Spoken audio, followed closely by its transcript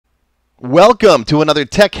Welcome to another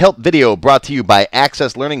Tech Help video brought to you by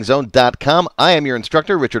AccessLearningZone.com. I am your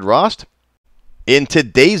instructor, Richard Rost. In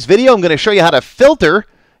today's video, I'm going to show you how to filter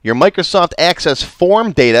your Microsoft Access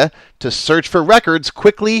form data to search for records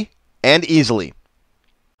quickly and easily.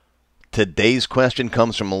 Today's question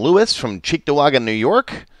comes from Louis from Cheektowaga, New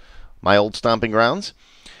York, my old stomping grounds,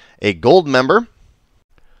 a gold member.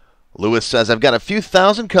 Louis says, I've got a few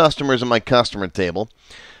thousand customers in my customer table.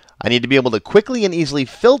 I need to be able to quickly and easily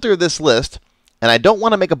filter this list, and I don't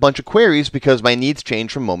want to make a bunch of queries because my needs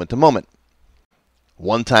change from moment to moment.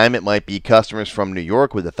 One time it might be customers from New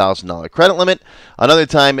York with a $1,000 credit limit. Another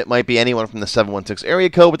time it might be anyone from the 716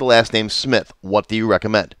 area code with the last name Smith. What do you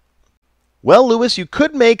recommend? Well, Louis, you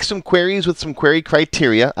could make some queries with some query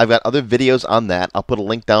criteria. I've got other videos on that. I'll put a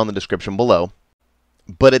link down in the description below.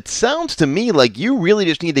 But it sounds to me like you really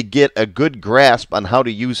just need to get a good grasp on how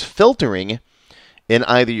to use filtering in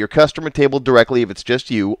either your customer table directly if it's just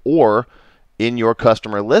you, or in your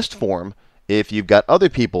customer list form if you've got other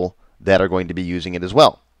people that are going to be using it as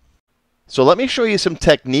well. So let me show you some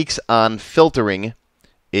techniques on filtering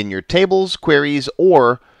in your tables, queries,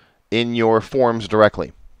 or in your forms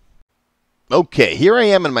directly. Okay, here I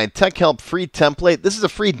am in my Tech Help free template. This is a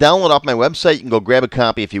free download off my website. You can go grab a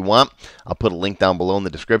copy if you want. I'll put a link down below in the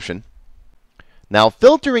description. Now,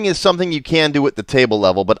 filtering is something you can do at the table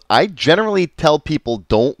level, but I generally tell people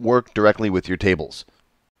don't work directly with your tables.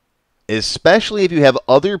 Especially if you have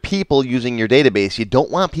other people using your database, you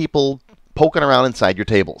don't want people poking around inside your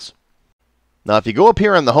tables. Now, if you go up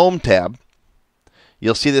here on the Home tab,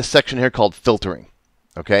 you'll see this section here called Filtering.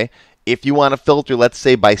 Okay? If you want to filter, let's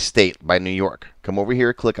say by state, by New York, come over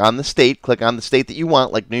here, click on the state that you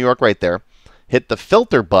want, like New York right there, hit the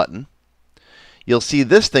Filter button. You'll see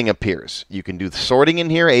this thing appears. You can do the sorting in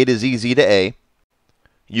here, A to Z, Z to A.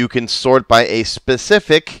 You can sort by a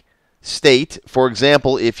specific state. For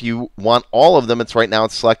example, if you want all of them, right now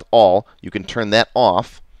it's select all. You can turn that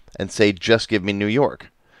off and say, just give me New York.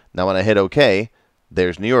 Now when I hit OK,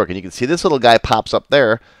 there's New York. And you can see this little guy pops up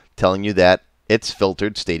there telling you that it's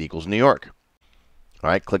filtered state equals New York. All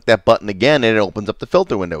right, click that button again, and it opens up the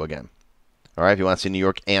filter window again. All right, if you want to see New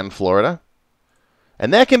York and Florida.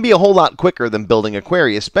 And that can be a whole lot quicker than building a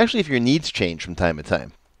query, especially if your needs change from time to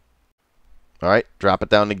time. All right, drop it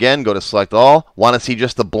down again, go to select all. Want to see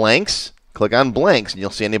just the blanks? Click on blanks, and you'll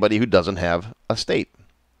see anybody who doesn't have a state.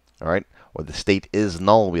 All right, or the state is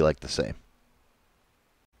null, we like to say.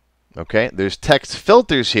 Okay, there's text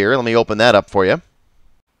filters here. Let me open that up for you.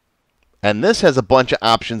 And this has a bunch of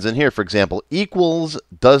options in here. For example, equals,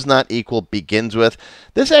 does not equal, begins with.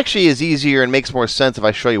 This actually is easier and makes more sense if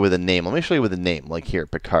I show you with a name. Let me show you with a name, like here,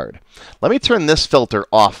 Picard. Let me turn this filter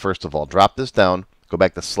off first of all. Drop this down, go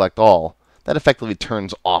back to select all. That effectively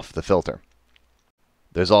turns off the filter.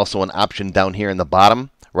 There's also an option down here in the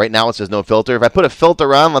bottom. Right now it says no filter. If I put a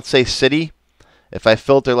filter on, let's say city. If I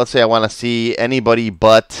filter, let's say I want to see anybody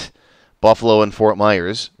but Buffalo and Fort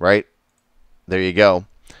Myers, right? There you go.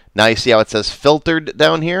 Now you see how it says filtered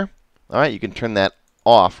down here? All right, you can turn that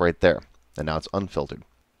off right there. And now it's unfiltered.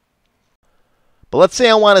 But let's say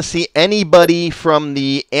I want to see anybody from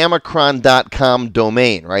the amacron.com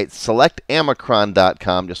domain, right? Select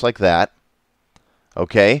amacron.com just like that.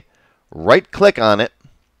 Okay. Right-click on it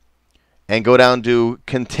and go down to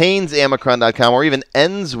contains amacron.com or even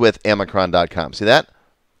ends with amacron.com. See that?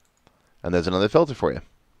 And there's another filter for you.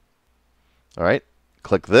 All right.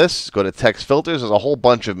 Click this, go to text filters. There's a whole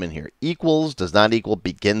bunch of them in here. Equals, does not equal,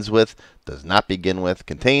 begins with, does not begin with,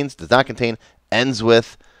 contains, does not contain, ends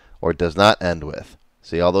with, or does not end with.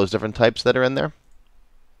 See all those different types that are in there?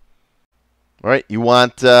 All right, you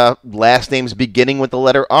want last names beginning with the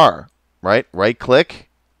letter R, right? Right-click,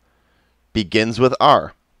 begins with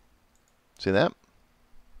R. See that?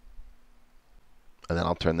 And then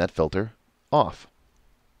I'll turn that filter off.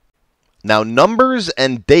 Now, numbers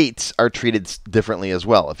and dates are treated differently as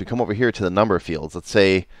well. If you come over here to the number fields, let's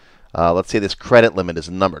say this credit limit is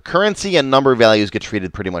a number. Currency and number values get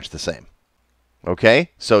treated pretty much the same.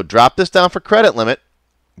 Okay, so drop this down for credit limit.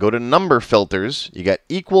 Go to number filters. You got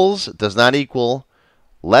equals, does not equal,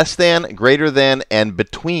 less than, greater than, and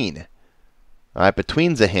between. All right,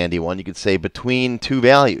 between's a handy one. You could say between two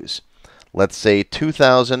values. Let's say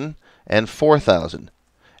 2,000 and 4,000.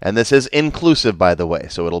 And this is inclusive, by the way,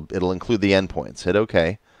 so it'll include the endpoints. Hit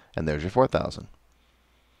OK, and there's your 4,000.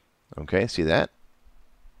 Okay, see that?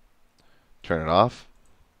 Turn it off.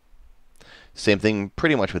 Same thing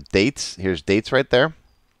pretty much with dates. Here's dates right there.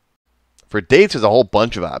 For dates, there's a whole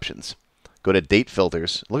bunch of options. Go to date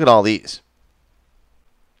filters. Look at all these.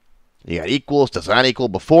 You got equals, does not equal,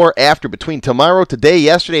 before, after, between, tomorrow, today,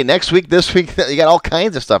 yesterday, next week, this week. You got all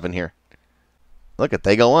kinds of stuff in here. Look at,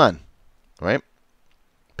 they go on. right?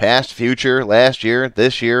 Past, future, last year,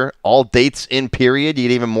 this year, all dates in period. You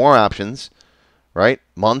get even more options, right?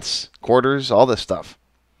 Months, quarters, all this stuff.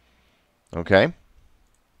 Okay?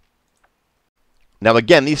 Now,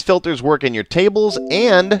 again, these filters work in your tables,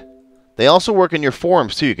 and they also work in your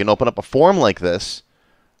forms, too. You can open up a form like this,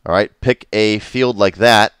 all right? Pick a field like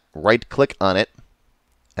that, right-click on it,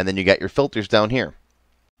 and then you got your filters down here.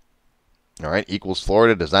 All right, equals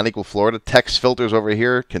Florida, does not equal Florida. Text filters over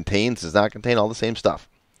here, contains, does not contain, all the same stuff.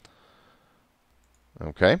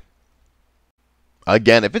 Okay.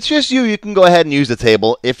 Again, if it's just you, you can go ahead and use the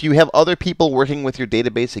table. If you have other people working with your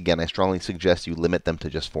database, again, I strongly suggest you limit them to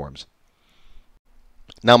just forms.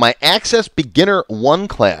 Now, my Access Beginner 1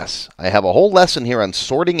 class, I have a whole lesson here on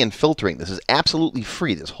sorting and filtering. This is absolutely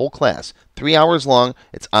free, this whole class. 3 hours long.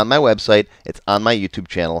 It's on my website. It's on my YouTube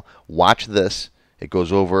channel. Watch this. It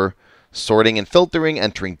goes over sorting and filtering,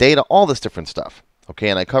 entering data, all this different stuff. Okay,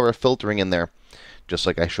 and I cover filtering in there, just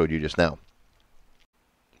like I showed you just now.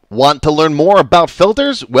 Want to learn more about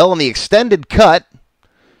filters? Well, in the extended cut,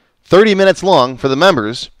 30 minutes long for the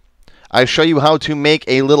members, I show you how to make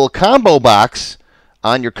a little combo box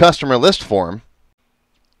on your customer list form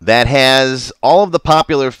that has all of the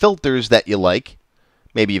popular filters that you like.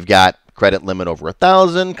 Maybe you've got credit limit over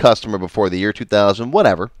 1,000, customer before the year 2000,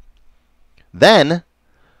 whatever. Then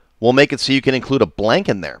we'll make it so you can include a blank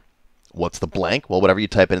in there. What's the blank? Well, whatever you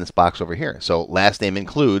type in this box over here. So last name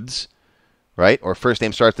includes, right? Or first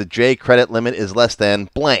name starts with J, credit limit is less than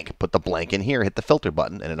blank. Put the blank in here, hit the filter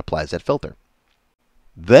button, and it applies that filter.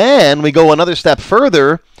 Then we go another step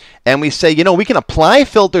further, and we say, you know, we can apply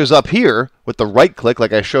filters up here with the right click,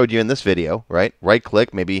 like I showed you in this video, right? Right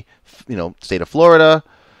click, maybe, you know, state of Florida,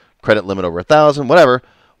 credit limit over 1,000, whatever.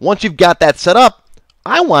 Once you've got that set up,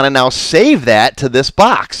 I want to now save that to this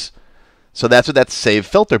box. So that's what that Save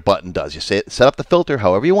Filter button does. You set up the filter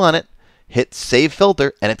however you want it, hit Save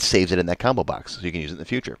Filter, and it saves it in that combo box, so you can use it in the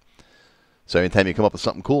future. So anytime you come up with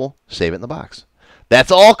something cool, save it in the box.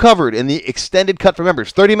 That's all covered in the extended cut for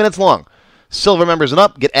members, 30 minutes long. Silver members and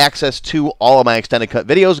up get access to all of my extended cut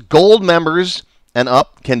videos. Gold members and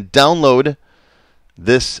up can download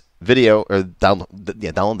this video, or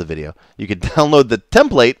download the video. You can download the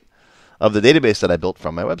template of the database that I built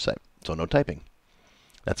from my website. So no typing.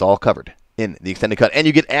 That's all covered in the extended cut. And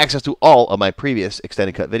you get access to all of my previous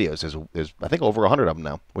extended cut videos. There's I think, over 100 of them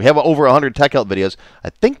now. We have over 100 tech help videos.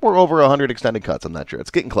 I think we're over 100 extended cuts. I'm not sure. It's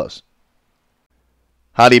getting close.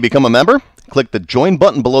 How do you become a member? Click the Join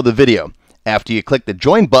button below the video. After you click the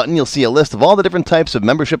Join button, you'll see a list of all the different types of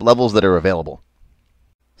membership levels that are available.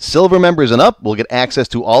 Silver members and up will get access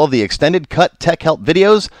to all of the extended cut tech help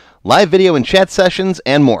videos, live video and chat sessions,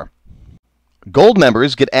 and more. Gold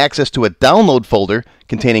members get access to a download folder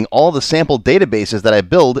containing all the sample databases that I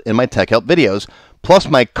build in my tech help videos, plus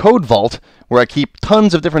my code vault where I keep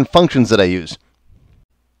tons of different functions that I use.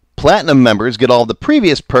 Platinum members get all the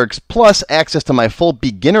previous perks plus access to my full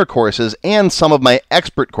beginner courses and some of my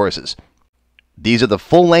expert courses. These are the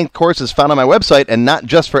full-length courses found on my website and not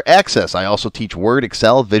just for Access. I also teach Word,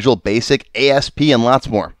 Excel, Visual Basic, ASP, and lots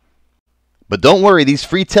more. But don't worry, these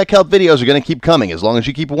free tech help videos are going to keep coming. As long as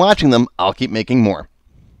you keep watching them, I'll keep making more.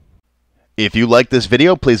 If you like this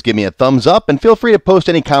video, please give me a thumbs up and feel free to post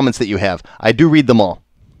any comments that you have. I do read them all.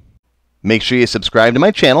 Make sure you subscribe to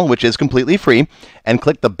my channel, which is completely free, and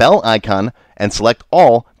click the bell icon and select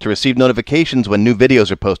all to receive notifications when new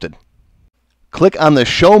videos are posted. Click on the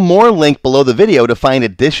Show More link below the video to find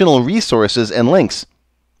additional resources and links.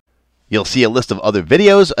 You'll see a list of other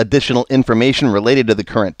videos, additional information related to the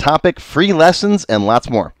current topic, free lessons, and lots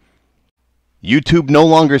more. YouTube no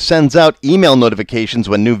longer sends out email notifications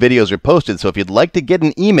when new videos are posted, so if you'd like to get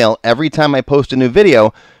an email every time I post a new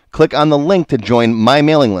video, click on the link to join my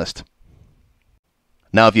mailing list.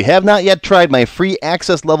 Now, if you have not yet tried my free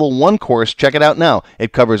Access Level 1 course, check it out now.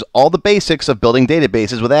 It covers all the basics of building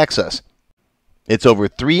databases with Access. It's over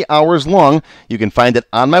 3 hours long. You can find it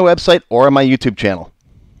on my website or on my YouTube channel.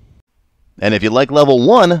 And if you like Level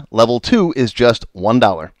 1, Level 2 is just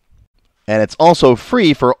 $1. And it's also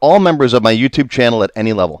free for all members of my YouTube channel at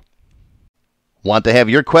any level. Want to have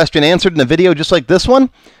your question answered in a video just like this one?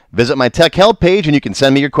 Visit my Tech Help page and you can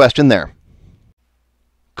send me your question there.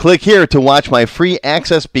 Click here to watch my free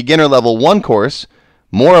Access Beginner Level 1 course,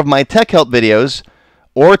 more of my Tech Help videos,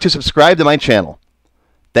 or to subscribe to my channel.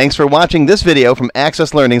 Thanks for watching this video from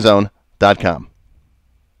AccessLearningZone.com.